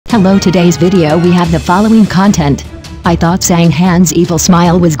Hello, today's video we have the following content. I thought Zhang Han's evil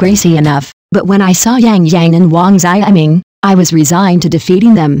smile was greasy enough, but when I saw Yang and Huang Xiaoming, I was resigned to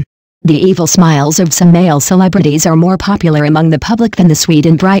defeating them. The evil smiles of some male celebrities are more popular among the public than the sweet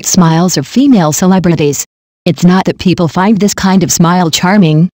and bright smiles of female celebrities. It's not that people find this kind of smile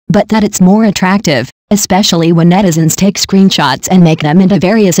charming, but that it's more attractive, especially when netizens take screenshots and make them into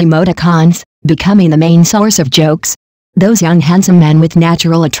various emoticons, becoming the main source of jokes. Those young handsome men with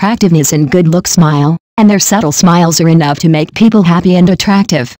natural attractiveness and good look smile, and their subtle smiles are enough to make people happy and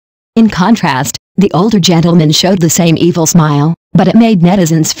attractive. In contrast, the older gentleman showed the same evil smile, but it made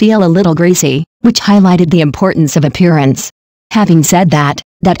netizens feel a little greasy, which highlighted the importance of appearance. Having said that,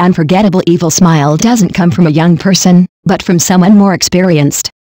 that unforgettable evil smile doesn't come from a young person, but from someone more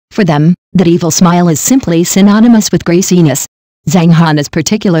experienced. For them, that evil smile is simply synonymous with greasiness. Zhang Han is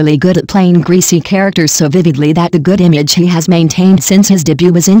particularly good at playing greasy characters so vividly that the good image he has maintained since his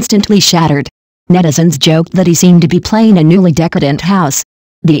debut was instantly shattered. Netizens joked that he seemed to be playing a newly decadent house.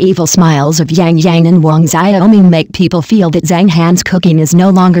 The evil smiles of Yang and Huang Xiaoming make people feel that Zhang Han's cooking is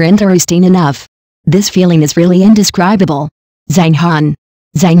no longer interesting enough. This feeling is really indescribable. Zhang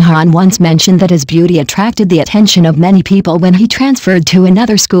Han once mentioned that his beauty attracted the attention of many people when he transferred to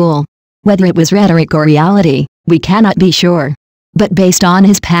another school. Whether it was rhetoric or reality, we cannot be sure. But based on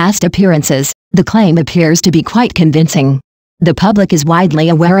his past appearances, the claim appears to be quite convincing. The public is widely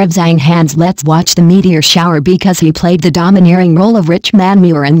aware of Zhang Han's Let's Watch the Meteor Shower because he played the domineering role of rich man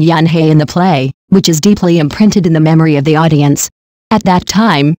Muran Yunhei in the play, which is deeply imprinted in the memory of the audience. At that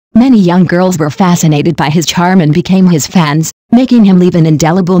time, many young girls were fascinated by his charm and became his fans, making him leave an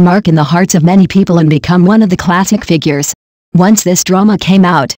indelible mark in the hearts of many people and become one of the classic figures. Once this drama came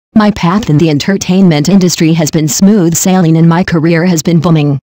out, my path in the entertainment industry has been smooth sailing and my career has been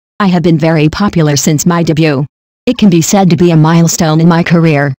booming. I have been very popular since my debut. It can be said to be a milestone in my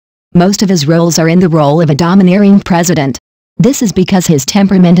career. Most of his roles are in the role of a domineering president. This is because his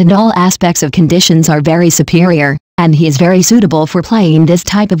temperament and all aspects of conditions are very superior, and he is very suitable for playing this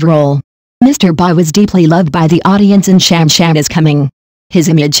type of role. Mr. Ba was deeply loved by the audience and Sham is coming. His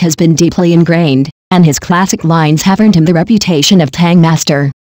image has been deeply ingrained, and his classic lines have earned him the reputation of Tang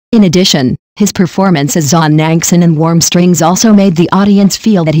Master. In addition, his performance as Zon Nangson in Warm Strings also made the audience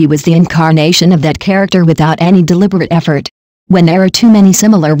feel that he was the incarnation of that character without any deliberate effort. When there are too many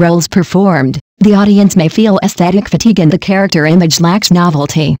similar roles performed, the audience may feel aesthetic fatigue and the character image lacks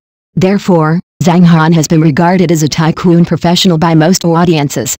novelty. Therefore, Zhang Han has been regarded as a tycoon professional by most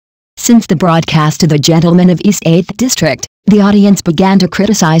audiences. Since the broadcast of The Gentleman of East 8th District, the audience began to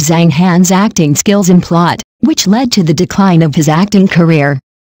criticize Zhang Han's acting skills and plot, which led to the decline of his acting career.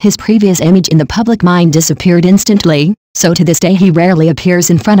 His previous image in the public mind disappeared instantly, so to this day he rarely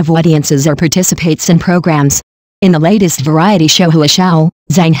appears in front of audiences or participates in programs. In the latest variety show Hua Xiao,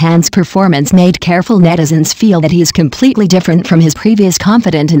 Zhang Han's performance made careful netizens feel that he is completely different from his previous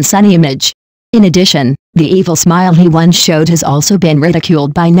confident and sunny image. In addition, the evil smile he once showed has also been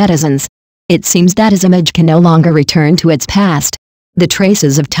ridiculed by netizens. It seems that his image can no longer return to its past. The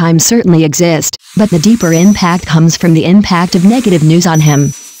traces of time certainly exist, but the deeper impact comes from the impact of negative news on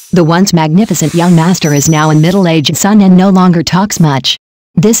him. The once magnificent young master is now a middle-aged son and no longer talks much.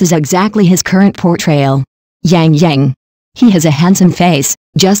 This is exactly his current portrayal. Yang. He has a handsome face,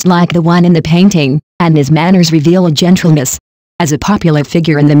 just like the one in the painting, and his manners reveal a gentleness. As a popular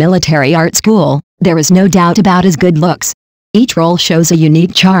figure in the military art school, there is no doubt about his good looks. Each role shows a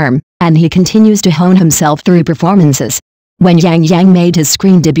unique charm, and he continues to hone himself through performances. When Yang made his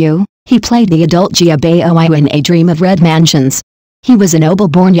screen debut, he played the adult Jia Baoi in A Dream of Red Mansions. He was a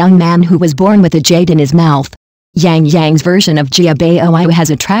noble-born young man who was born with a jade in his mouth. Yang's version of Jia Baoi has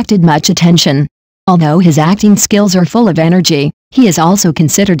attracted much attention. Although his acting skills are full of energy, he is also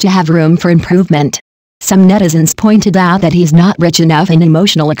considered to have room for improvement. Some netizens pointed out that he is not rich enough in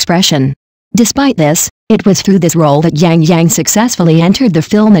emotional expression. Despite this, it was through this role that Yang successfully entered the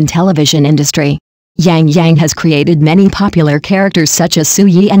film and television industry. Yang has created many popular characters such as Su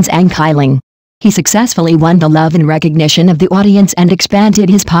Yi and Zhang Kailing. He successfully won the love and recognition of the audience and expanded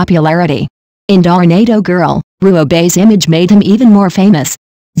his popularity. In Tornado Girl, Ruo Bei's image made him even more famous.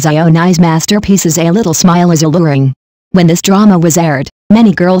 Xiaoming's masterpiece's A Little Smile is alluring. When this drama was aired,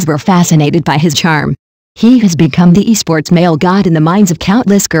 many girls were fascinated by his charm. He has become the esports male god in the minds of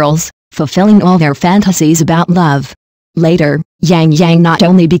countless girls, fulfilling all their fantasies about love. Later, Yang not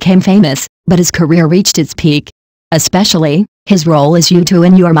only became famous, but his career reached its peak. Especially, his role as Yutu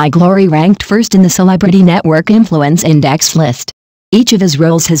in You're My Glory ranked first in the Celebrity Network Influence Index list. Each of his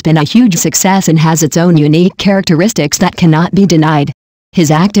roles has been a huge success and has its own unique characteristics that cannot be denied.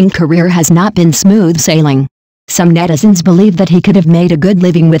 His acting career has not been smooth sailing. Some netizens believe that he could have made a good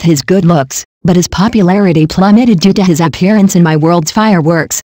living with his good looks, but his popularity plummeted due to his appearance in My World's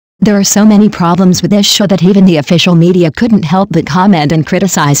Fireworks. There are so many problems with this show that even the official media couldn't help but comment and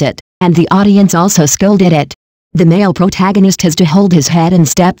criticize it, and the audience also scolded it. The male protagonist has to hold his head and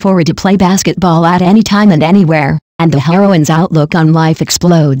step forward to play basketball at any time and anywhere, and the heroine's outlook on life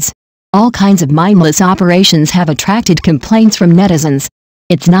explodes. All kinds of mindless operations have attracted complaints from netizens.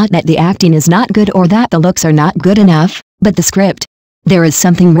 It's not that the acting is not good or that the looks are not good enough, but the script. There is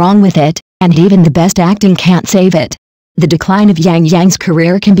something wrong with it, and even the best acting can't save it. The decline of Yang's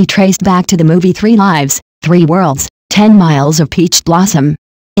career can be traced back to the movie 3 Lives, 3 Worlds, 10 Miles of Peach Blossom.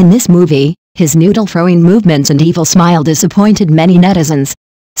 In this movie, his noodle-throwing movements and evil smile disappointed many netizens.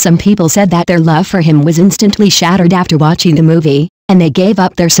 Some people said that their love for him was instantly shattered after watching the movie, and they gave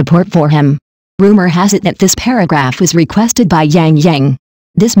up their support for him. Rumor has it that this paragraph was requested by Yang.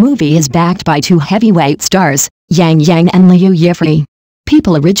 This movie is backed by 2 heavyweight stars, Yang and Liu Yifei.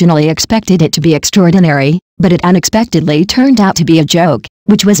 People originally expected it to be extraordinary, but it unexpectedly turned out to be a joke,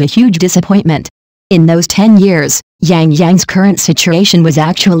 which was a huge disappointment. In those 10 years, Yang's current situation was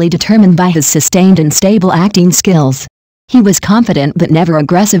actually determined by his sustained and stable acting skills. He was confident but never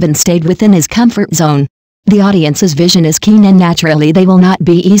aggressive and stayed within his comfort zone. The audience's vision is keen and naturally they will not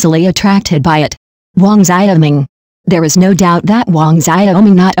be easily attracted by it. Xiaoming. There is no doubt that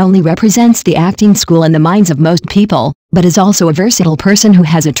Xiaoming not only represents the acting school in the minds of most people, but is also a versatile person who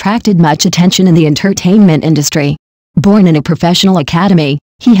has attracted much attention in the entertainment industry. Born in a professional academy,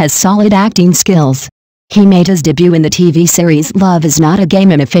 he has solid acting skills. He made his debut in the TV series Love Is Not a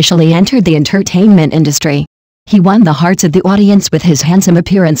Game and officially entered the entertainment industry. He won the hearts of the audience with his handsome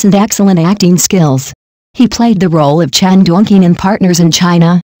appearance and excellent acting skills. He played the role of Chen Dongqing in Partners in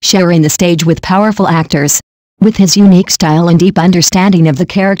China, sharing the stage with powerful actors. With his unique style and deep understanding of the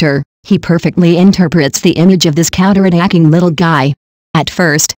character, he perfectly interprets the image of this counterattacking little guy. At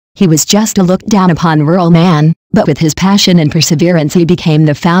first, he was just a looked-down-upon rural man, but with his passion and perseverance he became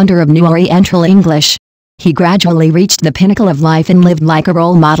the founder of New Oriental English. He gradually reached the pinnacle of life and lived like a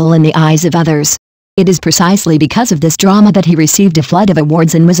role model in the eyes of others. It is precisely because of this drama that he received a flood of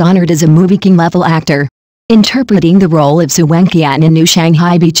awards and was honored as a movie king-level actor. Interpreting the role of Wenqian in New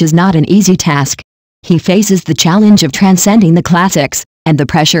Shanghai Beach is not an easy task. He faces the challenge of transcending the classics, and the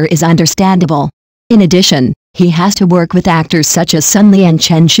pressure is understandable. In addition, he has to work with actors such as Sun Li and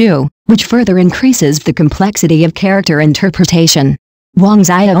Chen Shu, which further increases the complexity of character interpretation.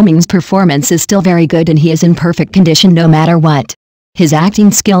 Xiaoming's performance is still very good and he is in perfect condition no matter what. His acting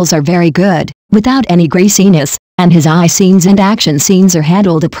skills are very good, without any greasiness, and his eye scenes and action scenes are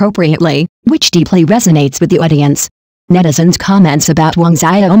handled appropriately, which deeply resonates with the audience. Netizens' comments about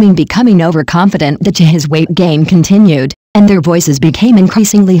Xiaoming becoming overconfident due to his weight gain continued, and their voices became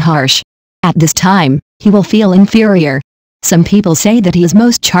increasingly harsh. At this time, he will feel inferior. Some people say that he is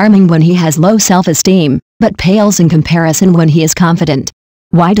most charming when he has low self-esteem, but pales in comparison when he is confident.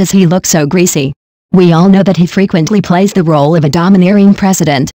 Why does he look so greasy? We all know that he frequently plays the role of a domineering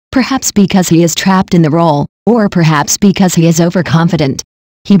president, perhaps because he is trapped in the role, or perhaps because he is overconfident.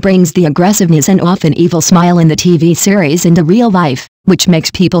 He brings the aggressiveness and often evil smile in the TV series into real life, which makes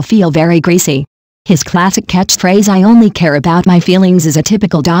people feel very greasy. His classic catchphrase "I only care about my feelings" is a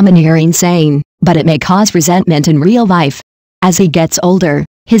typical domineering saying, but it may cause resentment in real life. As he gets older,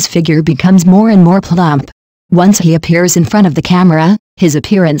 his figure becomes more and more plump. Once he appears in front of the camera, his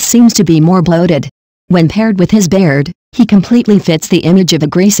appearance seems to be more bloated. When paired with his beard, he completely fits the image of a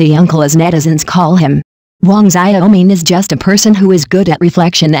greasy uncle as netizens call him. Xiaoming is just a person who is good at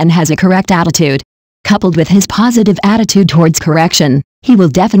reflection and has a correct attitude. Coupled with his positive attitude towards correction, he will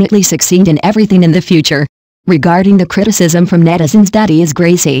definitely succeed in everything in the future. Regarding the criticism from netizens that he is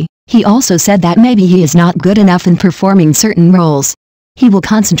greasy, he also said that maybe he is not good enough in performing certain roles. He will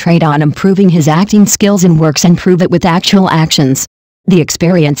concentrate on improving his acting skills and works and prove it with actual actions. The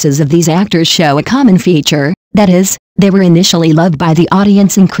experiences of these actors show a common feature, that is, they were initially loved by the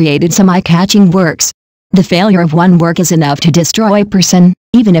audience and created some eye-catching works. The failure of one work is enough to destroy a person,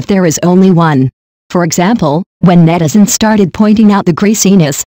 even if there is only one. For example, when netizens started pointing out the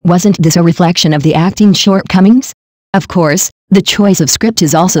greasiness, wasn't this a reflection of the acting shortcomings? Of course, the choice of script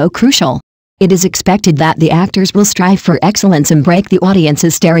is also crucial. It is expected that the actors will strive for excellence and break the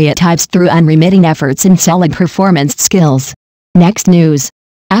audience's stereotypes through unremitting efforts and solid performance skills. Next news.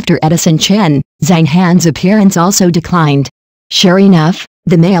 After Edison Chen, Zhang Han's appearance also declined. Sure enough,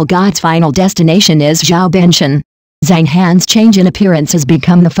 the male god's final destination is Xiaoming. Zhang Han's change in appearance has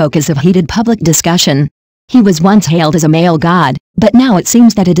become the focus of heated public discussion. He was once hailed as a male god, but now it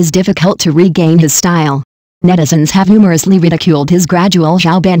seems that it is difficult to regain his style. Netizens have humorously ridiculed his gradual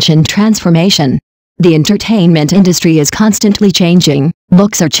Xiaoming transformation. The entertainment industry is constantly changing,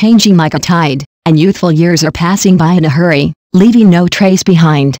 looks are changing like a tide, and youthful years are passing by in a hurry, leaving no trace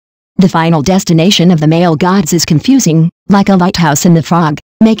behind. The final destination of the male gods is confusing, like a lighthouse in the fog,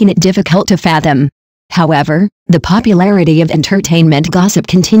 making it difficult to fathom. However, the popularity of entertainment gossip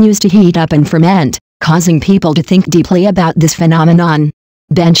continues to heat up and ferment, causing people to think deeply about this phenomenon.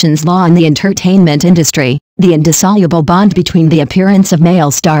 Benson's law in the entertainment industry, the indissoluble bond between the appearance of male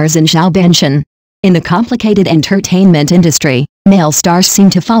stars and Xiao Benson. In the complicated entertainment industry, male stars seem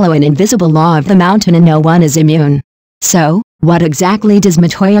to follow an invisible law of the mountain and no one is immune. So, what exactly does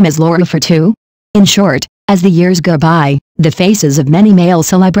Matoyama's law refer to? In short, as the years go by, the faces of many male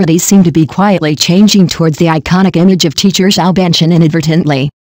celebrities seem to be quietly changing towards the iconic image of teacher Xiao Benson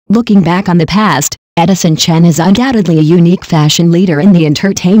inadvertently. Looking back on the past, Edison Chen is undoubtedly a unique fashion leader in the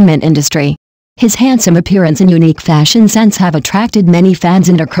entertainment industry. His handsome appearance and unique fashion sense have attracted many fans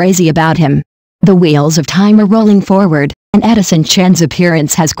and are crazy about him. The wheels of time are rolling forward, and Edison Chen's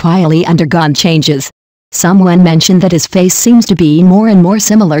appearance has quietly undergone changes. Someone mentioned that his face seems to be more and more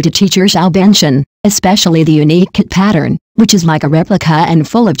similar to teacher Xiao Benson, especially the unique cut pattern, which is like a replica and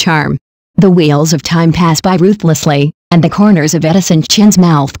full of charm. The wheels of time pass by ruthlessly, and the corners of Edison Chen's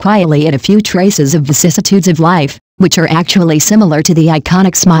mouth quietly add a few traces of vicissitudes of life, which are actually similar to the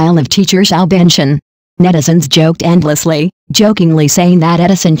iconic smile of teacher Xiao Benson. Netizens joked endlessly, jokingly saying that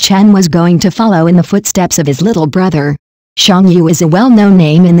Edison Chen was going to follow in the footsteps of his little brother. Xiang Yu is a well-known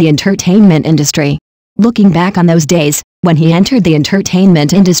name in the entertainment industry. Looking back on those days, when he entered the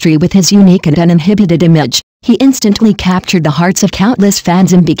entertainment industry with his unique and uninhibited image, he instantly captured the hearts of countless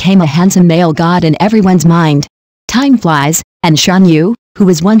fans and became a handsome male god in everyone's mind. Time flies, and Xiang Yu, who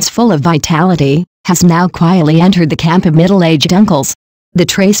was once full of vitality, has now quietly entered the camp of middle-aged uncles. The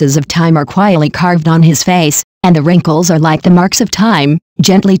traces of time are quietly carved on his face, and the wrinkles are like the marks of time,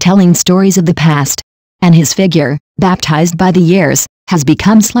 gently telling stories of the past. And his figure, baptized by the years, has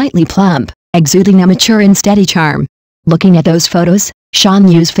become slightly plump, exuding a mature and steady charm. Looking at those photos,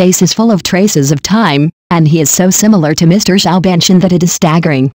 Xiang Yu's face is full of traces of time, and he is so similar to Mr. Xiao Benson that it is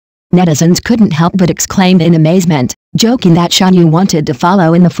staggering. Netizens couldn't help but exclaim in amazement, joking that Xiang Yu wanted to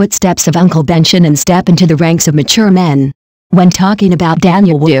follow in the footsteps of Uncle Benson and step into the ranks of mature men. When talking about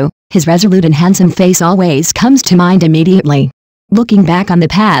Daniel Wu, his resolute and handsome face always comes to mind immediately. Looking back on the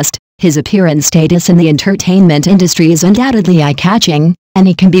past, his appearance status in the entertainment industry is undoubtedly eye-catching, and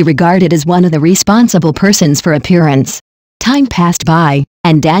he can be regarded as one of the responsible persons for appearance. Time passed by,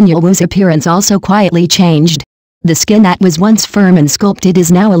 and Daniel Wu's appearance also quietly changed. The skin that was once firm and sculpted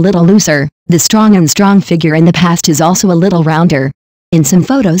is now a little looser, the strong figure in the past is also a little rounder. In some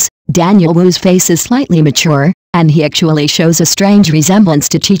photos, Daniel Wu's face is slightly mature, and he actually shows a strange resemblance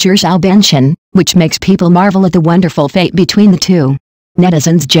to teacher Xiao Benson, which makes people marvel at the wonderful fate between the two.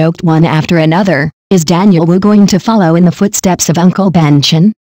 Netizens joked one after another, is Daniel Wu going to follow in the footsteps of Uncle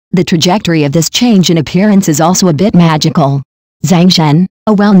Benson? The trajectory of this change in appearance is also a bit magical. Zhang Han,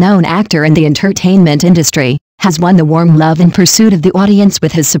 a well-known actor in the entertainment industry, has won the warm love and pursuit of the audience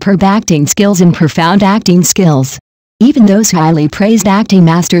with his superb acting skills and profound acting skills. Even those highly praised acting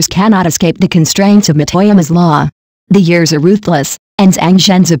masters cannot escape the constraints of Matoyama's law. The years are ruthless, and Zhang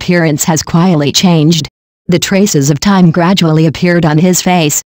Han's appearance has quietly changed. The traces of time gradually appeared on his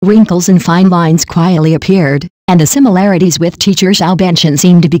face, wrinkles and fine lines quietly appeared, and the similarities with teacher Xiao Benson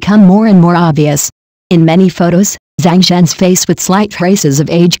seemed to become more and more obvious. In many photos, Zhang Han's face with slight traces of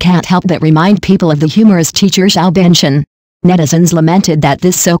age can't help but remind people of the humorous teacher Xiao Benson. Netizens lamented that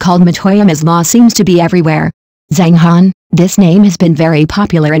this so-called Matoyama's law seems to be everywhere. Zhang Han, this name has been very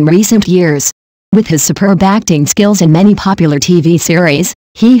popular in recent years. With his superb acting skills in many popular TV series,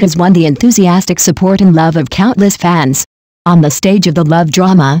 he has won the enthusiastic support and love of countless fans. On the stage of the love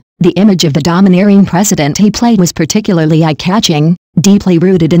drama, the image of the domineering president he played was particularly eye-catching, deeply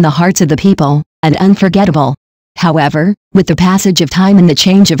rooted in the hearts of the people, and unforgettable. However, with the passage of time and the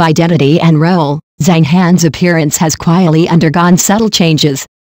change of identity and role, Zhang Han's appearance has quietly undergone subtle changes.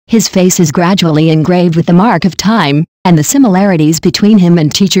 His face is gradually engraved with the mark of time, and the similarities between him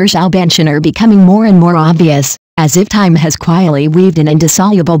and teacher Xiao Benson are becoming more and more obvious, as if time has quietly weaved an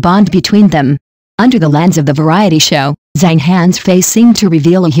indissoluble bond between them. Under the lens of the variety show, Zhang Han's face seemed to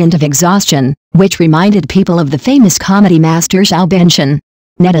reveal a hint of exhaustion, which reminded people of the famous comedy master Xiao Benson.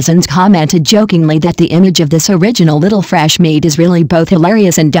 Netizens commented jokingly that the image of this original little fresh meat is really both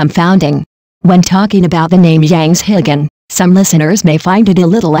hilarious and dumbfounding. When talking about the name Yang Higan, some listeners may find it a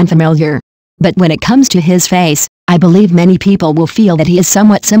little unfamiliar. But when it comes to his face, I believe many people will feel that he is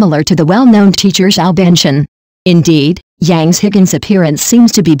somewhat similar to the well-known teacher Xiao Benson. Indeed, Yang Higan's appearance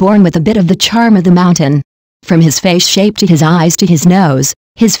seems to be born with a bit of the charm of the mountain. From his face shape to his eyes to his nose,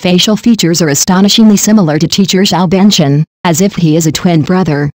 His facial features are astonishingly similar to teacher Xiaoming, as if he is a twin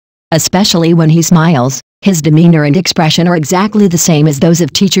brother. Especially when he smiles, his demeanor and expression are exactly the same as those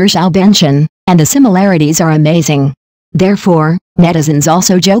of teacher Xiaoming, and the similarities are amazing. Therefore, netizens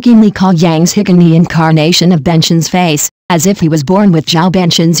also jokingly call Yang's Higan the incarnation of Benshin's face, as if he was born with Zhao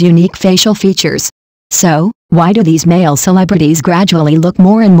Benshin's unique facial features. So, why do these male celebrities gradually look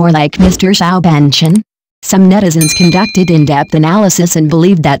more and more like Mr. Zhao Benshin? Some netizens conducted in-depth analysis and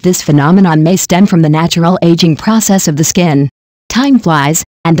believed that this phenomenon may stem from the natural aging process of the skin. Time flies,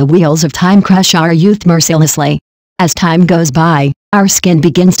 and the wheels of time crush our youth mercilessly. As time goes by, our skin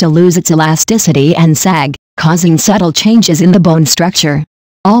begins to lose its elasticity and sag, causing subtle changes in the bone structure.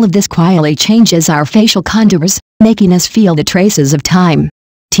 All of this quietly changes our facial contours, making us feel the traces of time.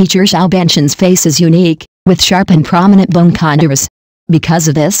 Teacher Xiaobingshin's face is unique, with sharp and prominent bone contours. Because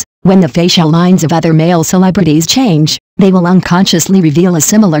of this, when the facial lines of other male celebrities change, they will unconsciously reveal a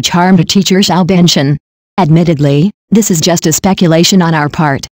similar charm to teacher Xiaobingshin. Admittedly, this is just a speculation on our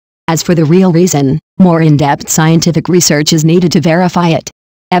part. As for the real reason, more in-depth scientific research is needed to verify it.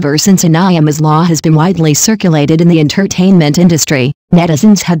 Ever since Inayama's law has been widely circulated in the entertainment industry,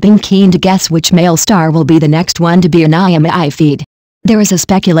 netizens have been keen to guess which male star will be the next one to be Inayama feed. There is a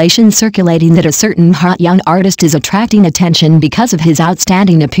speculation circulating that a certain hot young artist is attracting attention because of his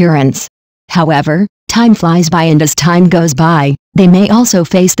outstanding appearance. However, time flies by, and as time goes by, they may also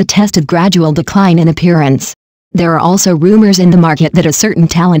face the test of gradual decline in appearance. There are also rumors in the market that a certain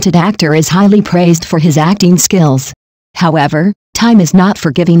talented actor is highly praised for his acting skills. However, time is not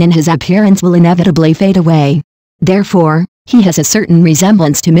forgiving and his appearance will inevitably fade away. Therefore, he has a certain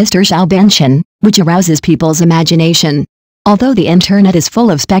resemblance to Mr. Xiaobingshin, which arouses people's imagination. Although the internet is full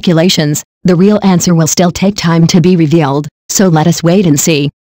of speculations, the real answer will still take time to be revealed, so let us wait and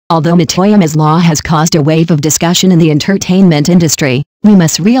see. Although Inayama's law has caused a wave of discussion in the entertainment industry, we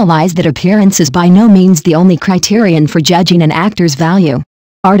must realize that appearance is by no means the only criterion for judging an actor's value.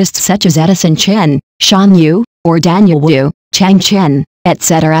 Artists such as Edison Chen, Shan Yu, or Daniel Wu, Chang Chen,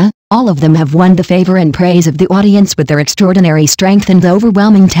 etc., all of them have won the favor and praise of the audience with their extraordinary strength and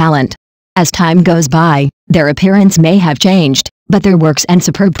overwhelming talent. As time goes by, their appearance may have changed, but their works and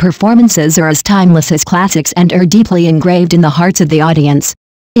superb performances are as timeless as classics and are deeply engraved in the hearts of the audience.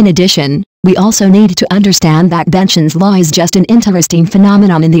 In addition, we also need to understand that Benshin's law is just an interesting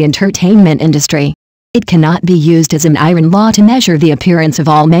phenomenon in the entertainment industry. It cannot be used as an iron law to measure the appearance of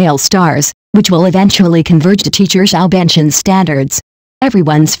all male stars, which will eventually converge to teacher Xiaobingshin's standards.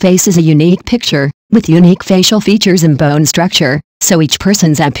 Everyone's face is a unique picture, with unique facial features and bone structure, so each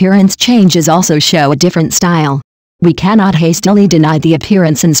person's appearance changes also show a different style. We cannot hastily deny the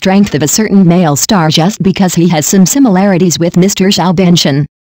appearance and strength of a certain male star just because he has some similarities with Mr. Xiaobingshin.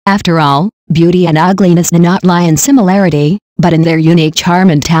 After all, beauty and ugliness do not lie in similarity, but in their unique charm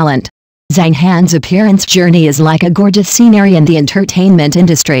and talent. Zhang Han's appearance journey is like a gorgeous scenery in the entertainment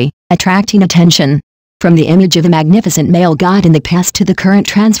industry, attracting attention. From the image of a magnificent male god in the past to the current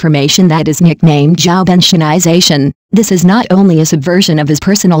transformation that is nicknamed Xiaobingshinization, this is not only a subversion of his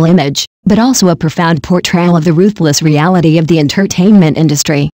personal image, but also a profound portrayal of the ruthless reality of the entertainment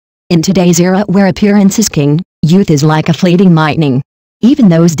industry. In today's era where appearance is king, youth is like a fleeting lightning. Even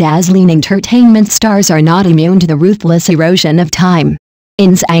those dazzling entertainment stars are not immune to the ruthless erosion of time.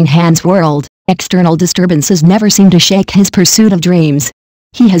 In Zhang Han's world, external disturbances never seem to shake his pursuit of dreams.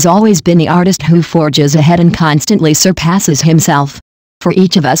 He has always been the artist who forges ahead and constantly surpasses himself. For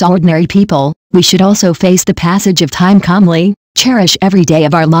each of us ordinary people, we should also face the passage of time calmly, cherish every day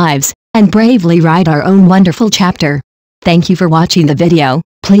of our lives, and bravely write our own wonderful chapter. Thank you for watching the video.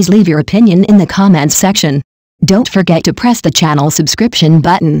 Please leave your opinion in the comments section. Don't forget to press the channel subscription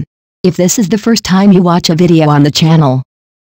button. If this is the first time you watch a video on the channel,